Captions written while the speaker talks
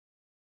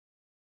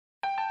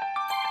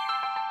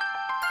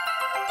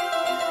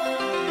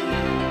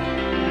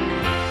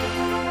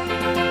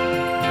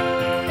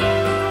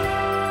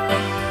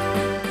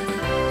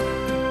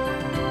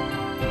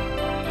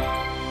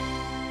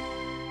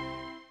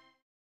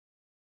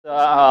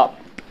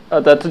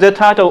The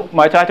title,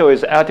 my title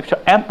is Artificial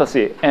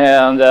Empathy,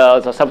 and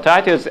the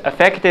subtitle is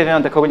Effective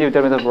and Cognitive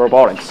Development of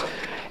Robotics.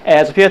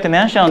 As Peter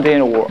mentioned,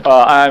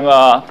 I'm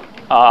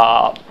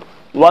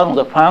one of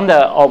the founder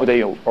of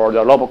the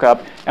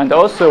RoboCup, and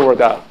also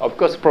of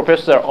course,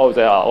 professor of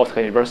the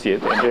Osaka University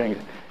doing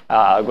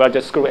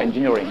graduate school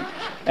engineering.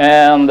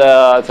 And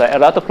the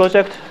Erato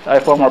project, I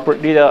former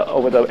leader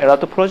of the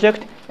Erato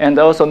project, and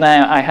also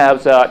now I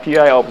have the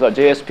PI of the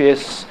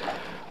JSPS,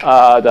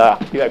 the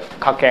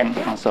Kaken,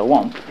 and so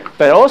on.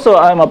 But also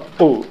I'm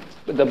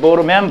the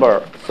board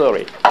member.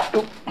 Sorry.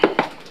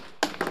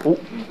 Ooh,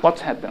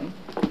 what's happened?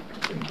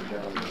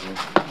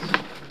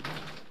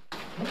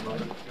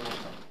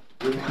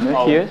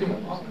 Not here.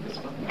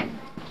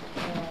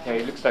 Yeah,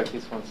 it looks like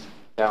this one's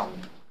down.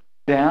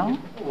 Down?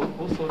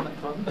 Also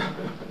that one.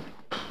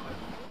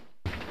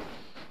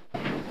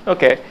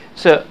 Okay.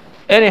 So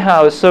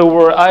anyhow,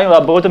 I'm a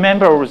board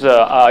member of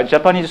the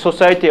Japanese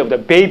Society of the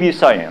Baby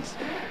Science.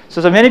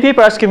 So many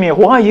people ask me,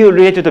 why are you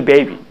related to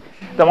baby?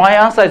 My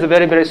answer is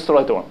very, very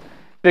straight one.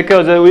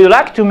 Because we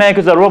like to make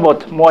the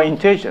robot more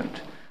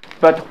intelligent.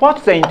 But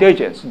what's the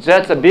intelligence?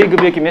 That's a big,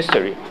 big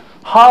mystery.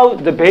 How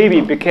the baby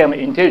became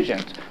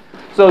intelligent.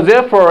 So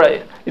therefore,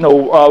 we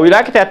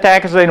like to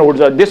attack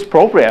this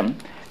problem.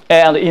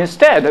 And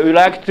instead, we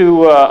like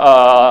to,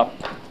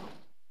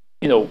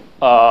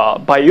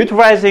 by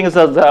utilizing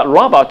the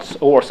robots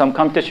or some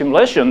computer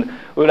simulation,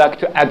 we like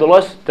to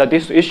address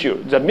this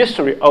issue, the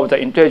mystery of the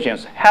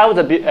intelligence, how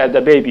the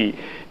baby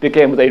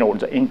became the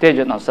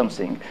intelligent or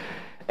something.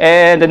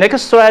 And the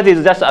next slide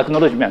is just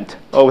acknowledgement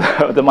of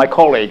my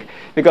colleague,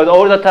 because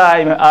all the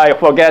time I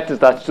forget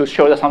to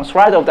show some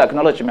slide of the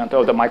acknowledgement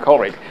of my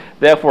colleague.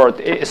 Therefore,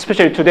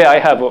 especially today, I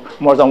have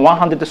more than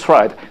 100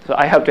 slides, so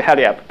I have to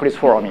hurry up. Please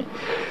follow me.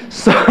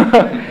 So,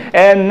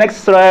 and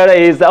next slide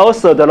is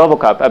also the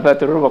RoboCup, about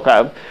the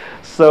RoboCup.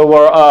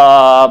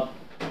 So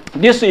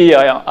this year,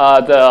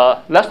 the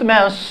last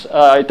month,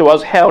 it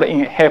was held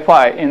in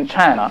Hefei in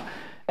China,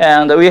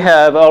 and we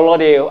have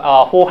already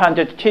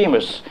 400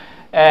 teams.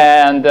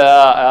 And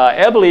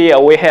every year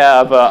we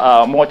have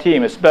more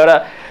teams,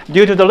 but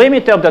due to the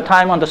limit of the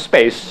time and the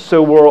space,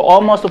 so we're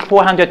almost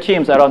 400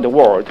 teams around the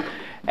world.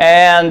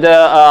 And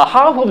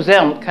half of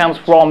them comes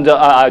from the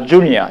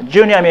junior.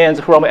 Junior means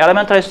from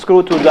elementary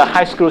school to the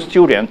high school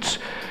students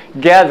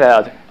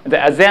gathered. They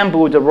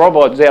assembled their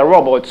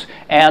robots,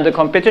 and the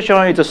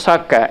competition is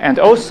soccer, and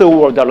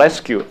also the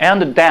rescue, and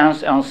the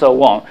dance, and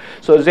so on.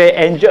 So they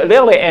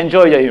really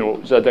enjoy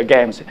the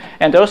games.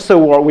 And also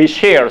we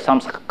share some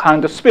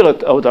kind of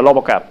spirit of the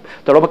RoboCup.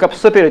 The RoboCup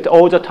spirit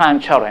all the time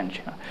challenge.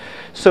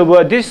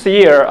 So this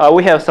year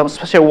we have some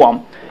special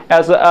one.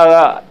 As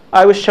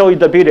I will show you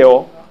the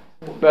video,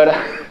 but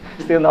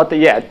still not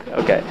yet.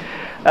 Okay.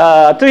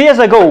 2 years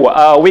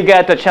ago, we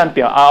got a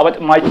champion.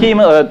 My team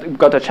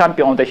got a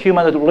champion on the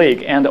Human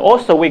League, and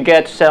also we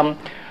get some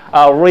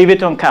Louis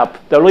Vuitton cup.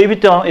 The Louis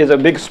Vuitton is a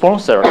big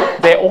sponsor.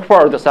 They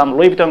offered some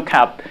Louis Vuitton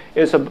cup.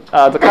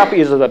 The cup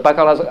is the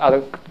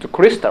Baccarat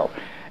crystal,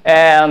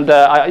 and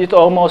it's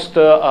almost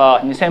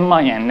 2000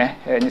万円ね。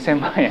2000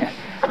万円。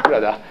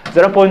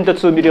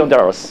$0.2 million.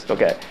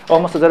 Okay,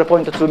 almost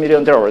 $0.2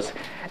 million.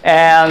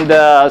 And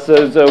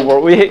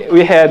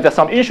we had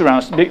some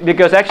insurance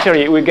because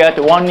actually we got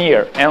 1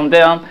 year, and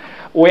then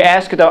we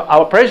asked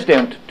our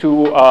president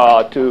to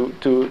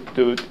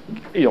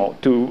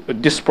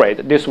display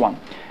this one,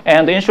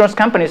 and the insurance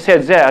company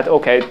said that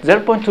okay,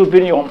 $0.2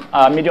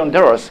 million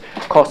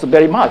costs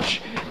very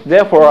much.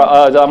 Therefore,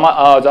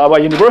 our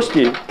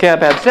university care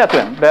about that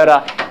one,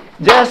 but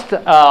just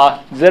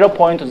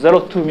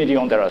 $0.02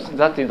 million.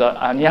 That is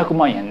 200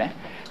万円ね.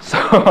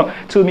 So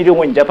 2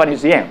 million in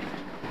Japanese yen.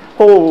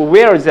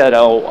 Where is that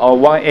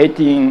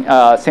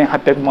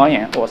 118 万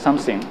円 or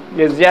something?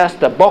 It's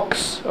just a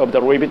box of the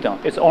Louis Vuitton.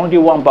 It's only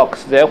one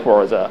box.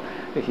 Therefore,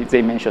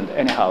 they mentioned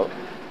anyhow.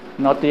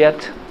 Not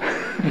yet.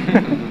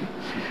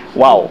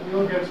 Wow.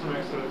 You'll get some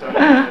extra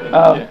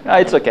time.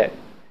 It's okay.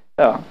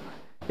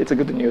 It's a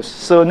good news.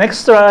 So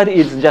next slide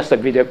is just a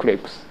video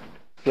clips.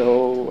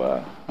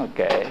 So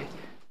okay,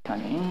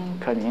 coming.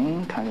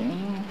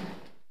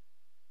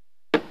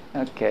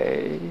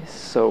 Okay,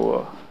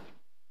 so.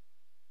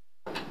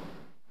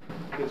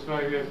 That's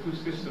why we have two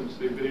systems.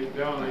 They break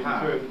down in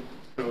turn.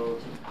 So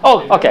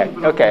okay.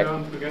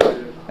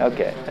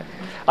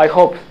 I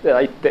hope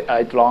that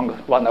I long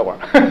 1 hour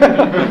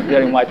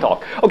during my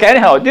talk. Okay,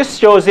 anyhow, this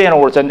shows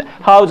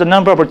how the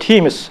number of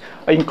teams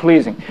are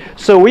increasing.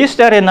 So we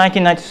started in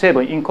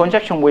 1997 in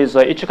conjunction with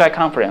the Ichikai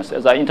Conference,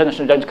 the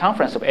International Joint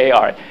Conference of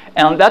AI.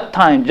 And at that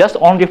time, just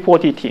only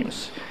 40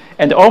 teams.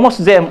 And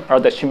almost them are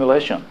the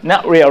simulation,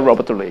 not real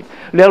robot league.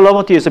 Real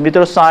robot is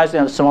middle size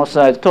and small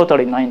size,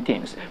 totally 9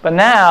 teams. But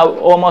now,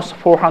 almost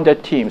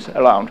 400 teams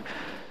around.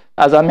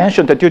 As I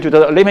mentioned, due to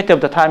the limit of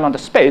the time and the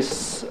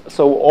space,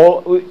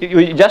 so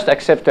we just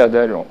accepted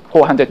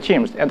 400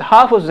 teams, and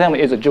half of them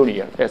is a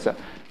junior. There's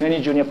many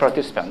junior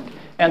participants.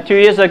 And 2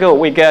 years ago,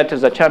 we got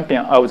the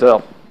champion of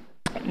the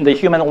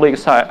Human League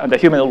side, and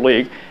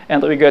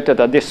we got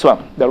this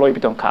one, the Louis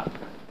Vuitton Cup.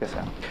 This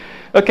one.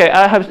 Okay,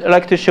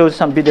 like to show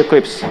some video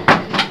clips.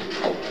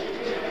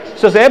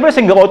 So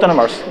everything is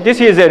autonomous. This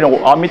is it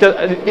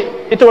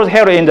was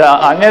held in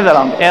the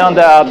Netherlands, and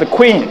the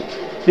Queen.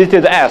 This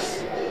is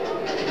S.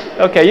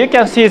 Okay, you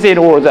can see the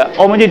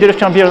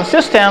omnidirectional vision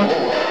system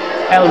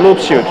and loop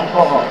shoot.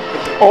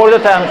 All the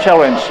time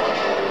challenge.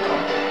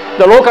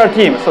 The local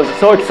team, so it's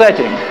so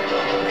exciting.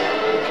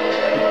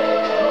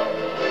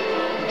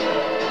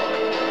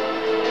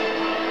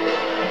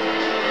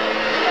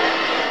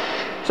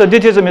 So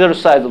this is a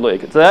middle-sized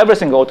rig. So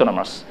everything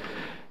autonomous.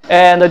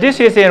 And this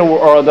is in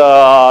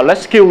the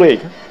rescue rig.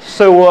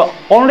 So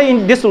only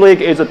in this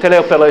rig is a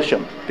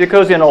teleoperation,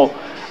 because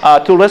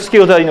to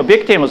rescue the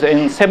victims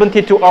in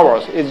 72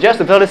 hours is just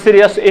a very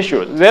serious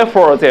issue.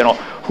 Therefore,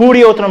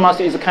 fully autonomous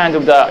is kind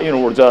of the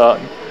the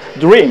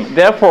dream.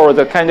 Therefore,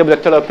 the kind of the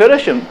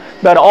teleoperation,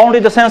 but only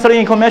the sensory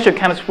information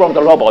comes from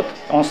the robot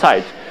on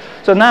site.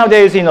 So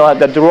nowadays,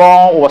 the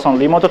drone or some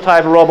remote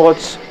type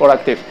robots are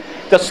active.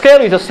 The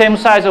scale is the same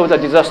size of the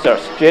disaster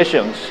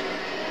situations,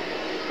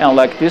 and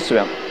like this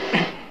one.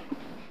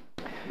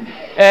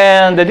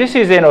 And this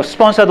is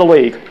sponsored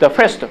rig. The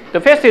first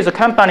is a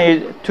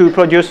company to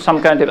produce some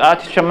kind of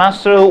artificial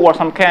muscle or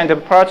some kind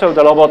of part of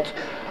the robot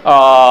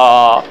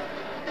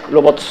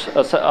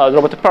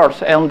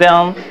parts. And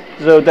then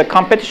the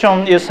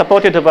competition is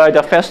supported by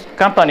the first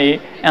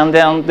company, and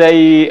then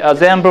they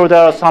assemble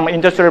some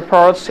industrial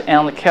parts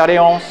and carry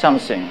on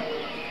something.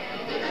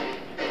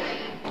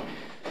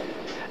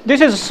 This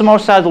is a small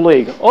size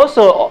rig.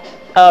 Also,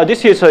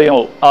 this is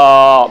some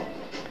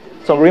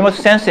remote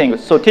sensing.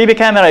 So TV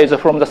camera is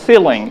from the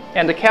ceiling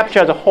and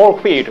capture the whole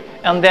field,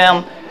 and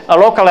then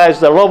localize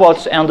the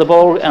robots and the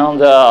ball and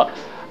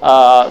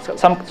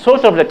some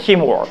sort of the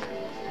teamwork.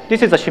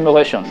 This is a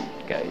simulation.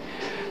 Okay.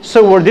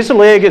 So this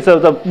rig is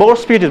the ball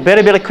speed is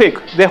very, very quick.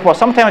 Therefore,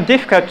 sometimes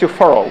difficult to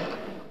follow.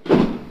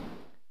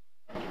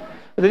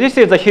 This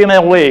is the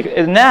human rig.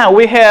 And now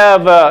we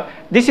have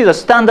this is a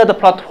standard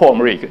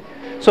platform rig.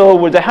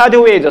 So the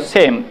hardware is the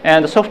same,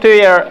 and the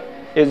software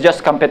is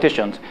just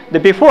competitions.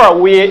 Before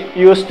we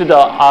used the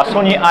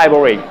Sony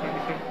Ivory.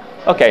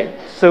 Okay,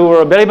 so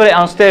we're very, very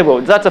unstable.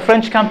 That's a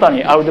French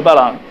company,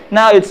 Aldebaran.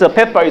 Now it's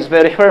Pepper is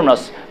very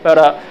famous, but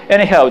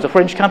anyhow, it's a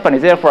French company.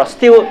 Therefore,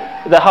 still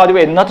the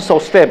hardware is not so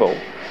stable.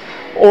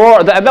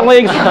 Or the other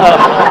rigs,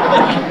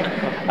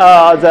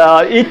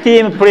 the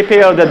E-team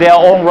prepared their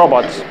own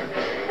robots.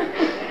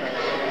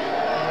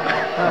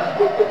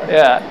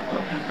 Yeah.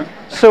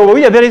 So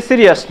we are very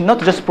serious,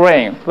 not just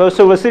playing. Well,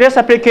 so a serious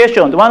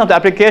application, one of the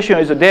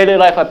applications is a daily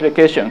life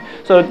application.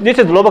 So this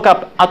is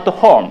RoboCup at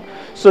home.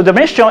 So the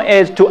mission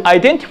is to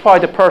identify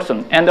the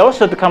person and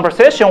also the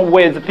conversation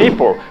with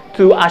people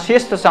to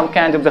assist some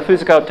kind of the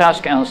physical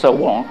task and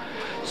so on.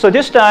 So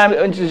this time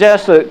it's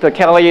just to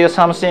carry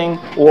something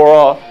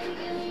or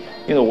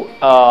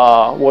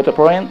water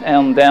point,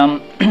 and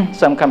then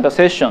some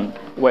conversation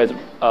with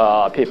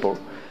people.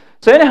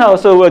 So anyhow,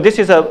 so this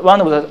is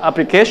one of the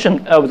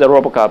application of the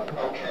RoboCup.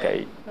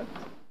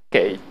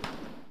 Okay.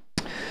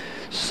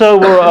 So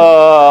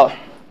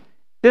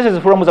this is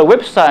from the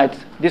website,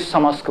 this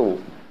summer school.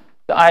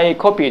 I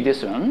copied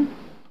this one,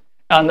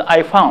 and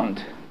I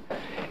found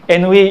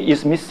NE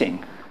is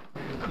missing.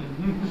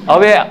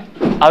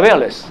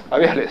 Awareness,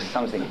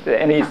 something. The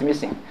NE is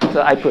missing.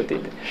 So I put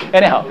it.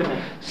 Anyhow,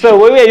 so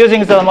we were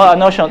using the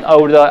notion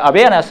of the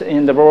awareness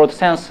in the broad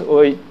sense.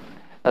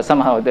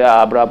 Somehow they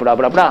are blah, blah,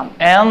 blah, blah.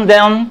 And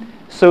then,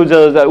 so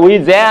we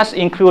just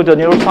include the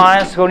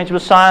neuroscience, cognitive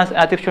science,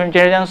 artificial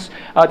intelligence,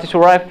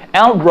 artificial life,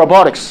 and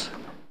robotics.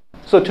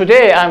 So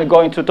today I'm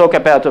going to talk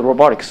about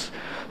robotics.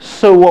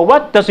 So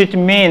what does it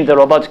mean, the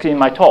robotics, in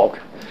my talk?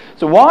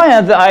 So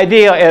one the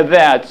idea is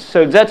that,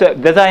 so that's a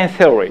design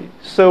theory.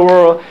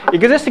 So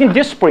existing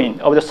discipline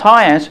of the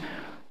science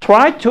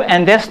try to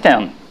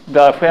understand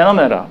the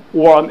phenomena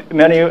or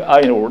many,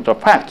 the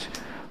fact.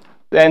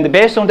 And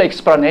based on the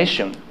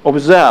explanation,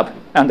 observe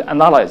and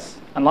analyze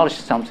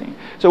something.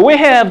 So we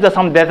have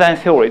some design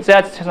theory.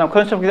 That's some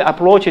constructive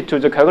approach to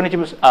the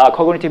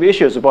cognitive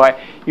issues by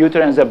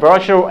utilizing the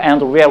virtual and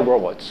real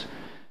robots.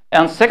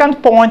 And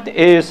second point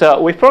is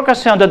we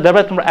focus on the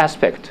development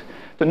aspect.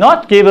 To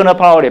not give an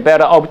priority,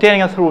 but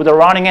obtaining through the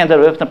learning and the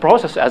development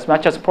process as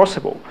much as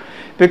possible.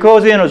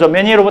 Because the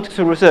many robotics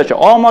researchers,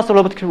 almost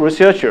robotics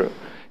researcher,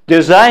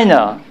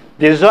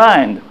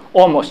 designed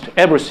almost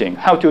everything,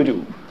 how to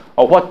do,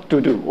 or what to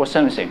do, or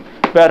something.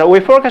 But we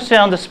focus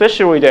on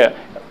especially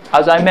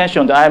as I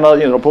mentioned, I'm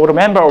a board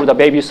member of the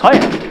baby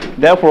science.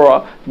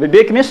 Therefore, the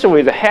big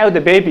mystery is how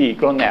the baby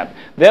grown up.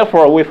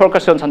 Therefore, we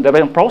focus on the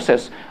development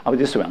process of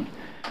this one.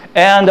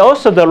 And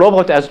also the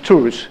robot as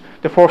tools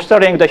for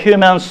studying the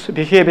humans'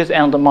 behaviors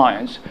and the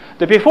minds.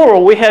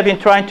 Before, we have been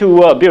trying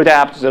to build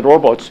up the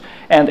robots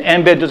and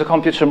embed the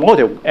computer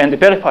model and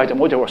verify the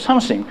model or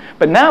something.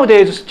 But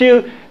nowadays,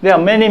 still, there are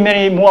many,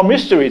 many more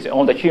mysteries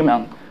on the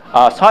human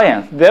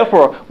science.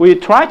 Therefore, we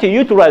try to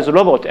utilize the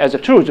robot as a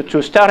tool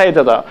to study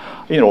the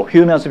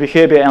humans'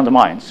 behavior and the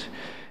minds,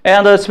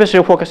 and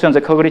especially focus on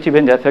the cognitive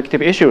and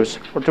affective issues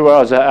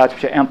towards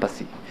artificial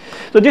empathy.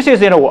 So this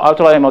is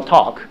outline of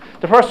talk.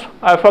 The first,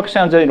 I focus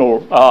on the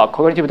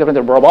cognitive development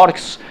of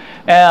robotics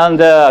and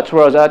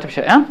towards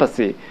artificial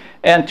empathy.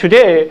 And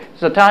today,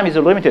 the time is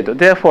limited.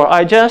 Therefore,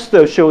 I just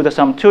showed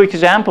some 2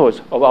 examples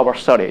of our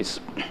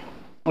studies.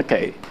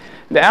 Okay.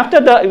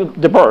 After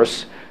the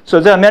birth, so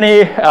there are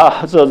many,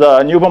 so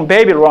the newborn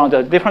baby around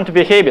different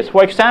behaviors.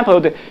 For example,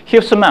 the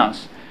hips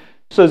mouse.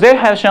 So they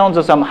have shown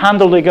some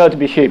hand regard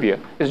behavior.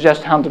 It's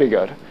just hand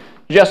regard.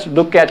 Just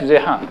look at the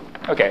hand.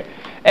 Okay.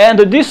 And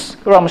this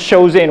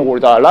shows in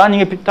the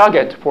learning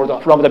target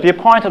from the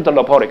viewpoint of the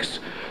robotics.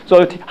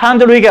 So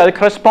hand regard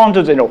corresponds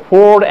to the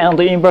forward and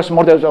the inverse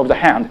models of the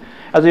hand.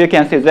 As you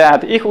can see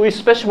that if we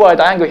specify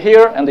the angle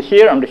here and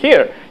here and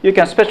here, you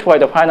can specify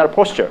the final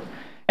posture.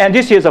 And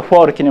this is the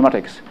forward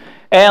kinematics.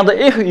 And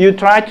if you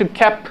try to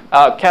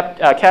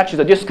catch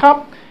this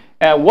cup,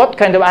 what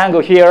kind of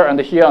angle here and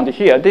here and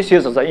here, this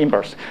is the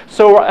inverse.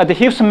 So at the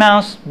hips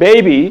mouse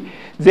baby,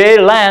 they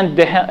land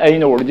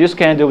this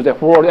kind of the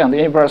forward and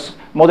the inverse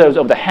models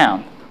of the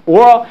hand,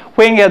 or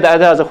when it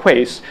as a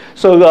face.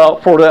 So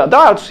for the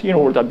adults,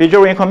 the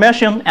visual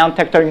information and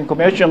tactile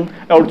information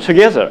are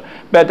together.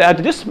 But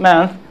at this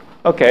month,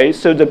 okay,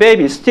 so the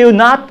baby is still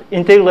not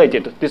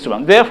integrated, this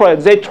one. Therefore,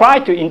 they try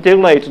to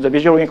integrate the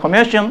visual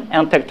information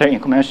and tactile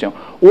information,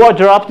 or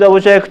drop the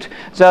object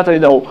that,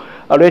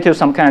 related to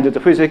some kind of the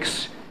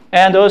physics,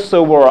 and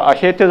also a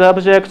hidden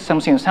object,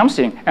 something.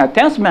 And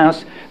 10th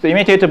month, the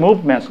imitated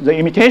movements, the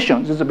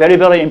imitation, this is very,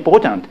 very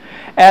important.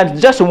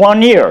 And just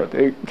 1 year,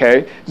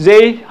 okay,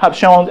 they have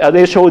shown,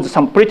 they showed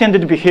some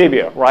pretended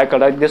behavior, like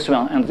this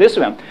one and this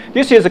one.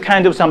 This is a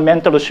kind of some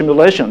mental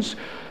simulations.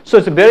 So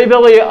it's very,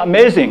 very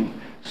amazing.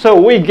 So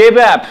we gave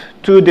up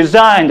to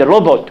design the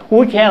robot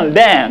who can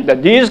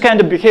learn these kind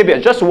of behavior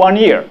just 1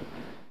 year,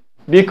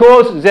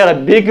 because there are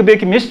big,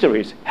 big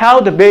mysteries.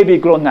 How the baby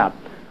grown up?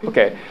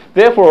 Okay.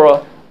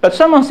 Therefore, but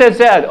someone says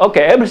that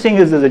okay, everything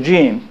is the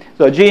gene.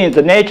 So gene,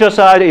 the nature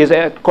side is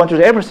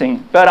controls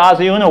everything. But as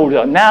you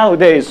know,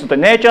 nowadays the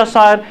nature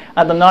side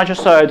and the nurture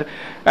side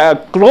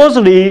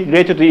closely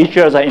related to each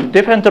other in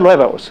different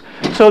levels.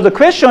 So the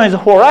question is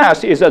for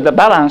us is the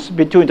balance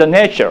between the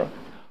nature.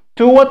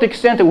 To what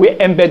extent we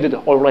embedded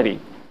already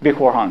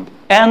beforehand,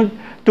 and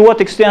to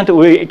what extent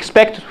we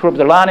expect from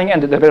the learning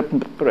and the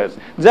development process.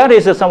 That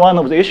is one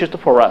of the issues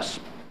for us.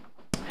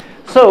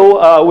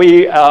 So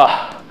we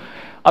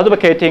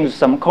advocating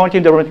some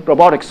cognitive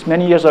robotics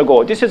many years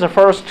ago. This is the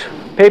first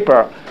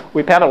paper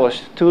we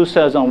published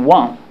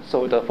 2001,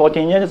 so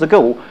 14 years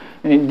ago.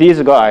 And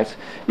these guys,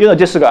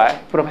 this guy,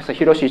 Professor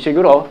Hiroshi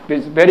Ishiguro,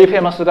 is very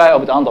famous guy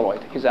of the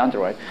Android. He's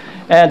Android,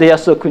 and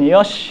Yasuo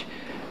Kuniyoshi.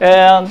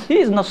 And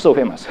he's not so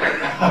famous.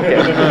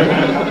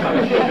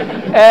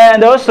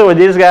 And also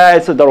these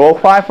guys, the Rolf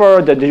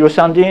Pfeiffer, the Gio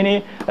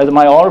Sandini, as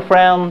my old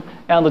friend,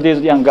 and these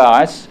young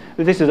guys.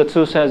 This is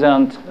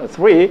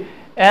 2003.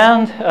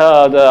 And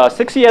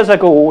 6 years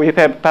ago, we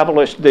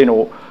published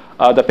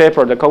the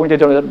paper, the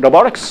cognitive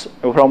robotics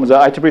from the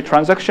IEEE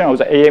transaction of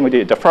the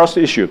AMD, the first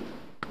issue,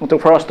 the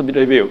first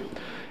review,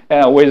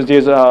 with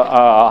these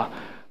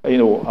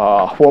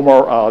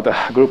former the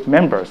group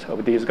members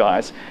of these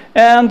guys.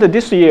 And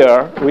this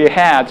year, we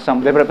had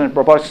some development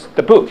robotics,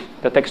 the book,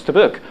 the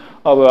textbook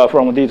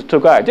from these 2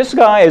 guys. This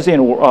guy is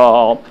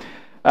Angelo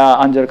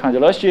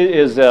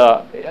Cangelosi.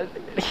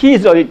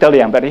 He's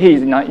Italian, but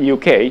he's in the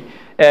UK.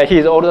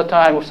 He's all the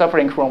time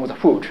suffering from the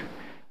food.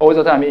 All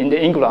the time in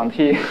England,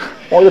 he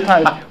all the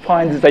time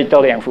finds the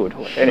Italian food.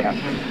 Anyhow.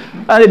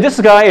 And this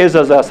guy is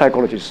a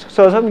psychologist.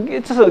 So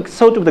it's a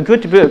sort of the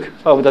good book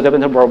of the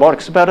development of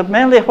robotics, but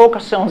mainly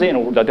focused on the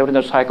development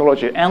of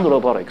psychology and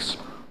robotics.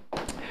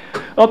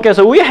 Okay,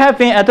 so we have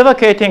been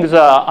advocating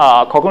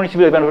the cognitive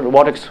development of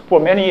robotics for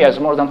many years,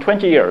 more than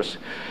 20 years.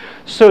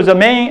 So the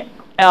main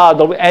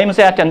the aims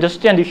at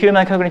understand the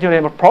human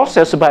cognitive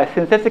process by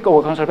synthetic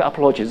or concept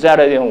approaches, that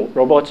are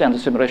robots and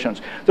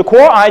simulations. The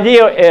core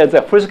idea is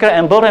the physical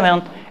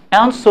embodiment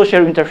and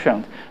social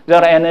interaction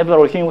that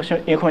enable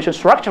information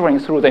structuring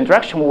through the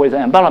interaction with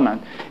the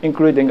environment,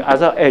 including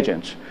other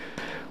agents.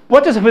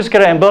 What is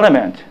physical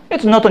embodiment?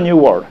 It's not a new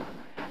word.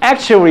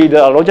 Actually,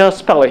 the Roger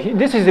Spelling,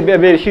 this is a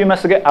very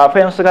famous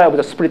guy with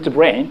a split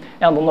brain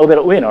and the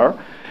Nobel winner.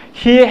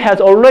 He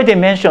has already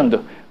mentioned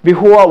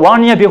before,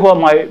 1 year before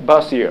my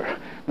birth year,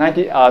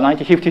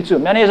 1952,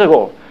 many years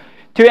ago.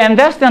 To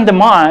understand the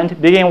mind,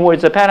 begin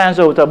with the patterns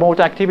of the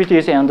motor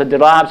activities and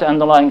derive the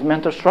underlying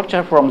mental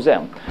structure from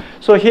them.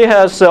 So he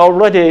has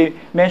already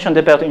mentioned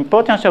about the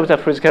importance of the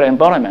physical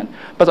environment.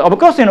 But of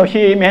course,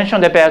 he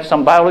mentioned about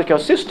some biological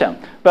system.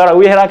 But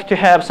we like to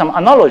have some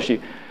analogy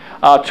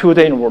to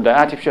the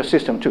artificial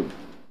system too.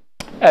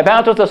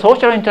 About the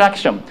social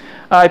interaction,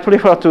 I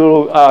prefer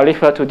to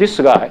refer to this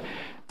guy,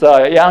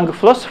 the young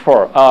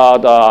philosopher,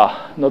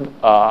 Alban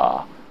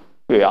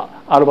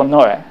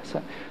Noe.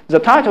 So the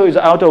title is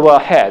Out of Our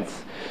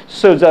Heads.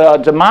 So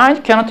the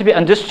mind cannot be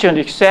understood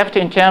except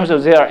in terms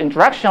of their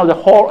interaction of the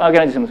whole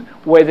organism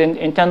with an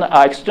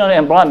external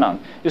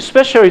environment,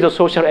 especially the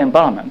social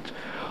environment.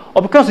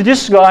 Because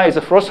this guy is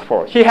a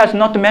philosopher, he has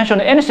not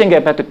mentioned anything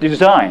about the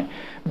design,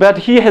 but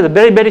he has a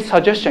very, very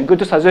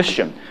good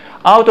suggestion.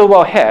 out of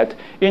our head.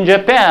 In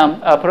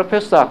Japan,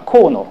 Professor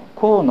Kono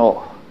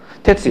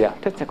Tetsuya,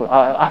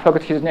 I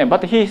forgot his name,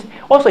 but he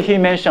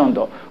mentioned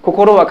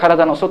心は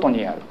体の外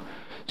にある.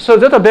 So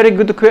that's a very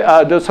good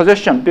the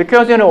suggestion,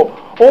 because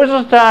all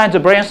the time the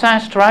brain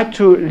science try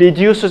to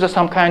reduce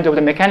some kind of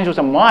the mechanism of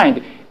the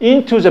mind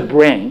into the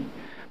brain,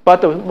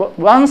 but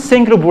one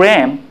single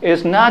brain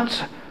is not.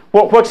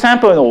 For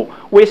example,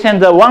 we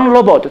send one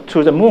robot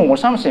to the moon or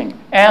something,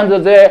 and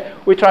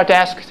we try to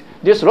ask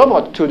this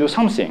robot to do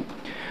something.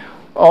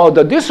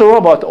 This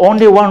robot,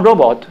 only one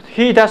robot,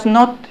 he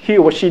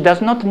or she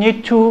does not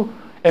need to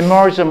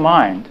emerge the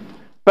mind.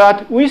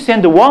 But we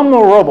send one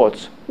more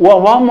robot or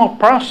one more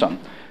person.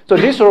 So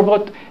this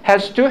robot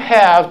has to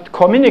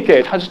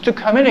communicate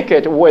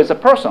with the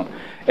person.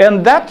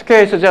 In that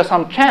case, there's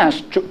some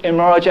chance to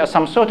emerge as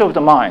some sort of the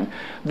mind.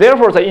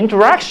 Therefore, the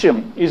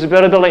interaction is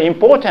very, very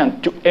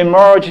important to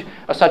emerge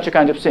such a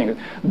kind of thing.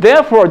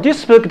 Therefore,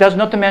 this book does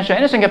not mention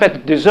anything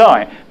about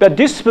design, but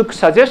this book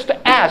suggests to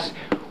us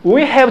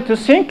we have to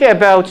think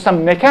about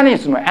some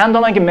mechanism,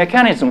 underlying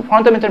mechanism,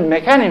 fundamental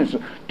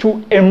mechanism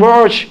to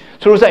emerge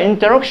through the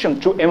interaction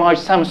to emerge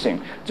something.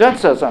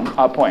 That's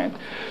our point.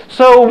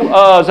 So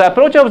the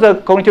approach of the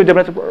cognitive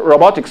development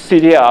robotics,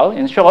 CDR,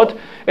 in short,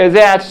 is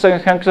that in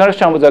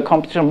conjunction with the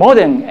computational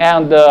modeling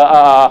and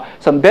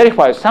some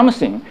verify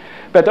something.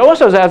 But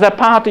also the other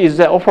part is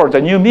offer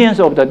the new means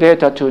of the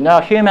data to now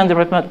human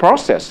development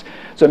process,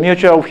 the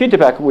mutual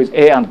feedback with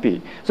A and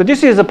B. So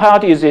this is the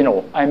part is,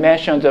 I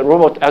mentioned the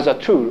robot as a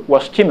tool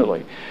or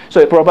stimuli.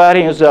 So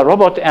providing the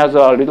robot as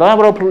a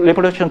reliable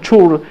reproduction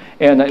tool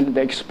in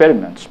the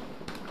experiments.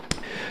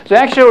 So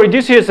actually,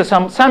 this is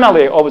some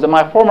summary of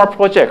my former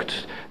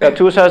project, from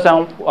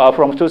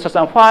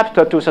 2005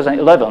 to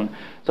 2011.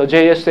 So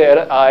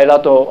JSA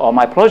Elato,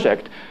 my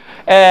project.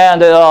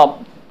 And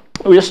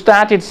we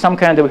started some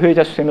kind of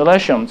future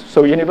simulations.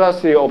 So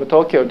University of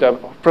Tokyo, the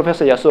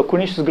Professor Yasuo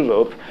Kunishi's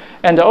group,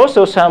 and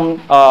also some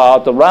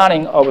the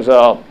running of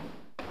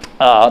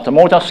the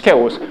motor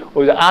skills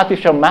with the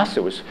artificial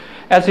muscles.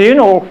 As you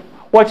know,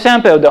 for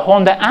example, the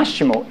Honda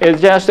Ashimo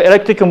is just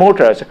electric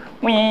motors,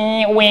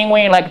 wing, wing,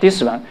 wing, like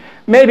this one.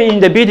 Maybe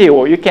in the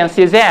video you can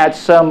see that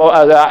some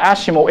the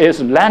Ashimo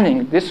is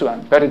running this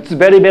one, but it's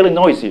very, very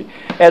noisy.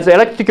 As the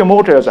electric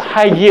motors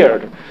high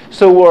geared,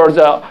 so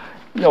the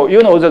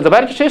the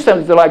battery system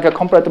is like a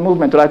complete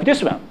movement like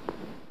this one.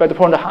 But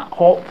for the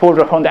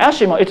Honda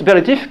Ashimo, it's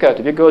very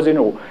difficult because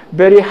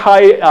very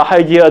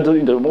high geared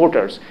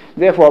motors.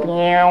 Therefore,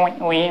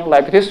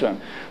 like this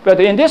one. But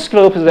in this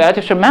group, the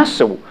artificial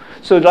muscle.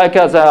 So like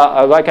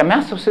a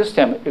muscle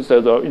system is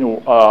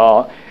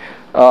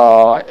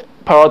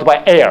powered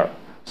by air.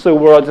 So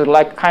we're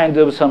like kind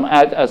of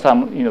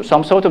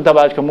some sort of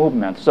dialectical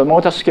movement. So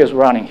motor skills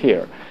running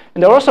here.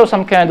 And there are also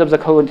some kind of the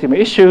cognitive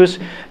issues,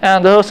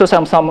 and also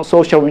some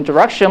social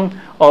interaction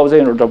of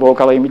the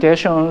vocal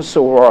imitations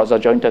or the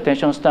joint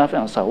attention stuff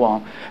and so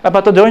on.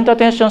 But the joint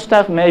attention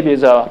stuff, maybe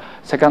the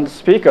second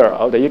speaker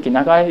of the Yuki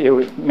Nagai,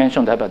 you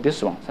mentioned about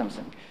this one,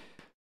 something.